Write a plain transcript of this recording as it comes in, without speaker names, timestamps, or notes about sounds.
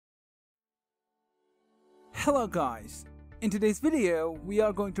Hello guys, in today's video we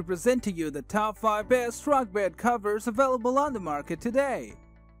are going to present to you the top 5 best truck bed covers available on the market today.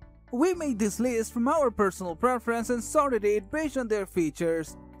 We made this list from our personal preference and sorted it based on their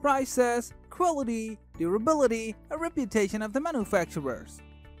features, prices, quality, durability, and reputation of the manufacturers.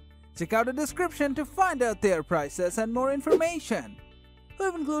 Check out the description to find out their prices and more information.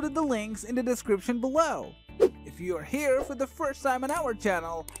 We've included the links in the description below. If you are here for the first time on our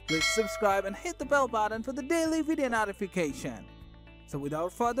channel, please subscribe and hit the bell button for the daily video notification. So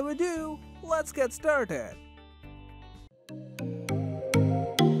without further ado, let's get started.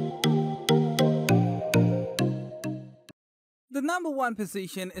 The number 1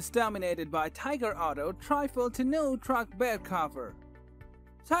 position is dominated by Tyger Auto Trifold Tonneau Truck Bed Cover.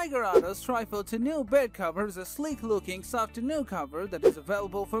 Tyger Auto's Trifold Tonneau bed cover is a sleek-looking soft tonneau cover that is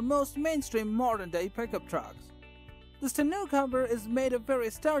available for most mainstream modern-day pickup trucks. This tonneau cover is made of very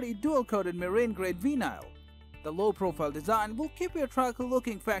sturdy dual-coated marine-grade vinyl. The low-profile design will keep your truck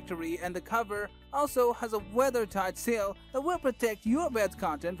looking factory, and the cover also has a weather-tight seal that will protect your bed's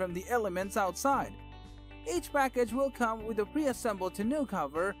content from the elements outside. Each package will come with a pre-assembled tonneau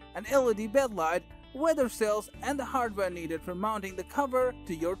cover, an LED bed light, weather seals, and the hardware needed for mounting the cover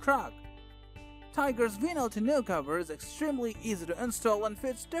to your truck. Tyger's vinyl tonneau cover is extremely easy to install and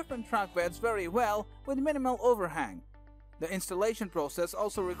fits different truck beds very well with minimal overhang. The installation process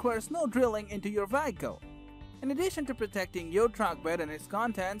also requires no drilling into your vehicle. In addition to protecting your truck bed and its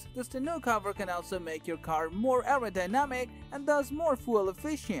contents, this tonneau cover can also make your car more aerodynamic and thus more fuel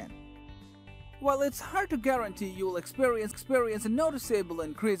efficient. While it's hard to guarantee you will experience a noticeable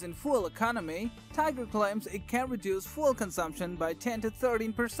increase in fuel economy, Tyger claims it can reduce fuel consumption by 10 to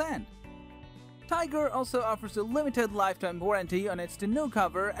 13%. Tyger also offers a limited lifetime warranty on its tonneau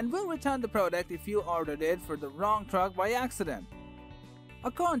cover and will return the product if you ordered it for the wrong truck by accident. A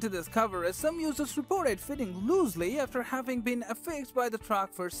con to this cover is some users report it fitting loosely after having been affixed by the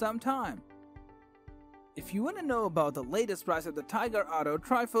truck for some time. If you want to know about the latest price of the Tyger Auto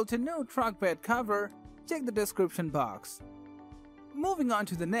Trifold Tonneau truck bed cover, check the description box. Moving on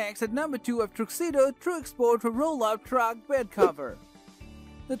to the next, at number 2 of Truxedo TruXport roll-up truck bed cover.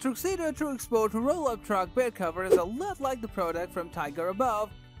 The Truxedo TruXport roll-up truck bed cover is a lot like the product from Tyger above,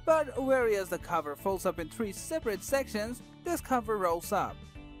 but whereas the cover folds up in 3 separate sections, this cover rolls up.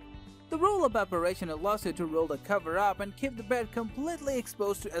 The roll-up operation allows you to roll the cover up and keep the bed completely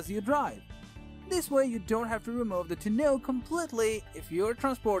exposed as you drive. This way you don't have to remove the tonneau completely if you're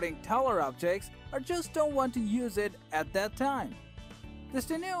transporting taller objects or just don't want to use it at that time. This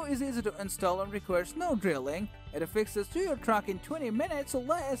tonneau is easy to install and requires no drilling. It affixes to your truck in 20 minutes or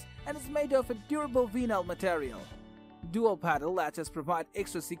less and is made of a durable vinyl material. Dual paddle latches provide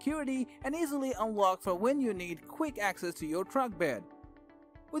extra security and easily unlock for when you need quick access to your truck bed.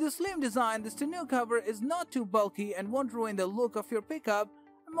 With a slim design, this tonneau cover is not too bulky and won't ruin the look of your pickup.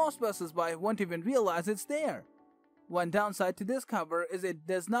 Most passers-by won't even realize it's there. One downside to this cover is it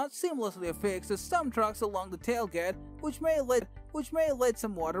does not seamlessly affix to some trucks along the tailgate, which may let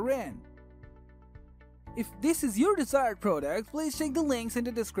some water in. If this is your desired product, please check the links in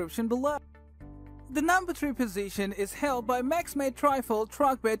the description below. The number 3 position is held by MaxMate Trifold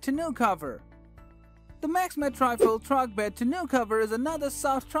Truck Bed Tonneau Cover. The MaxMate Trifold Truck Bed Tonneau Cover is another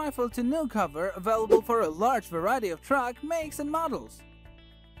soft trifold tonneau cover available for a large variety of truck makes and models.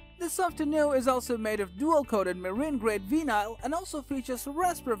 This soft tonneau is also made of dual-coated marine-grade vinyl and also features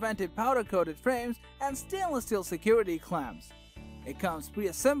rust-preventive powder-coated frames and stainless steel security clamps. It comes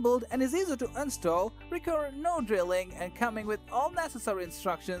pre-assembled and is easy to install, requiring no drilling and coming with all necessary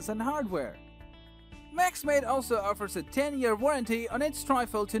instructions and hardware. MaxMate also offers a 10-year warranty on its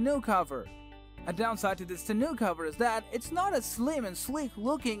trifold tonneau cover. A downside to this tonneau cover is that it's not as slim and sleek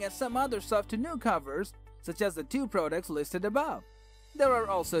looking as some other soft tonneau covers, such as the 2 products listed above. There are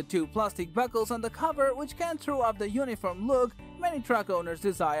also 2 plastic buckles on the cover which can throw off the uniform look many truck owners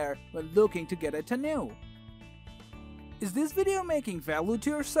desire when looking to get a tonneau. Is this video making value to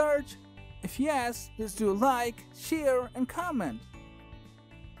your search? If yes, please do like, share, and comment.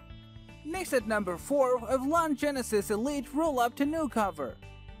 Next at number 4 of Lund Genesis Elite Roll-Up Tonneau Cover.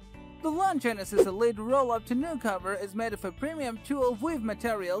 The Lund Genesis Elite Roll-Up Tonneau Cover is made of a premium tool weave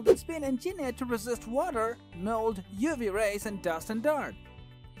material that's been engineered to resist water, mold, UV rays, and dust and dirt.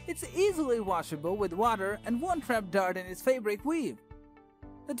 It's easily washable with water and won't trap dirt in its fabric weave.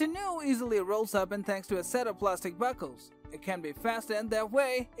 The tonneau easily rolls up and thanks to a set of plastic buckles. It can be fastened that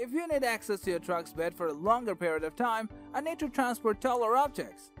way if you need access to your truck's bed for a longer period of time or need to transport taller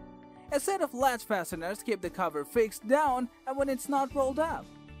objects. A set of latch fasteners keep the cover fixed down and when it's not rolled up.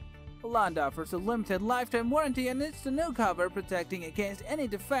 Lund offers a limited lifetime warranty on its tonneau cover, protecting against any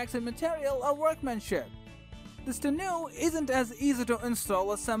defects in material or workmanship. This Tonneau isn't as easy to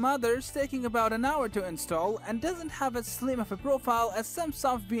install as some others, taking about an hour to install, and doesn't have as slim of a profile as some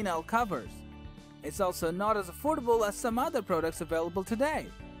soft vinyl covers. It's also not as affordable as some other products available today.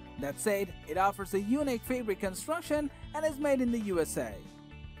 That said, it offers a unique fabric construction and is made in the USA.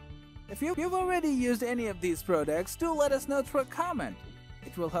 If you've already used any of these products, do let us know through a comment.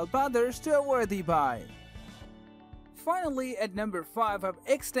 It will help others to a worthy buy. Finally, at number 5 of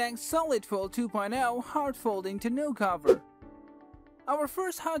Extang Solid Fold 2.0 Hard Folding Tonneau Cover. Our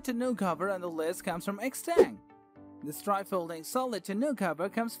first hard tonneau cover on the list comes from Extang. This tri-folding solid tonneau cover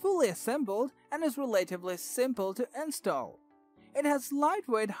comes fully assembled and is relatively simple to install. It has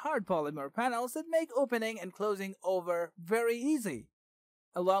lightweight hard polymer panels that make opening and closing over very easy,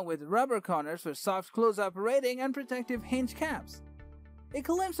 along with rubber corners for soft close operating and protective hinge caps. It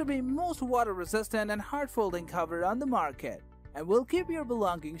claims to be most water-resistant and hard-folding cover on the market, and will keep your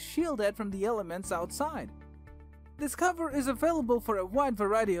belongings shielded from the elements outside. This cover is available for a wide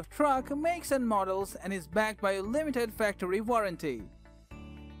variety of truck makes and models and is backed by a limited factory warranty.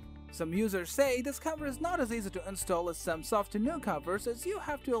 Some users say this cover is not as easy to install as some soft tonneau covers, as you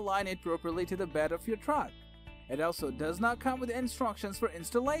have to align it properly to the bed of your truck. It also does not come with instructions for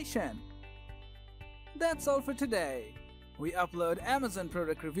installation. That's all for today. We upload Amazon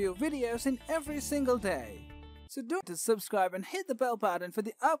product review videos in every single day. So don't forget to subscribe and hit the bell button for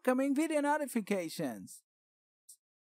the upcoming video notifications.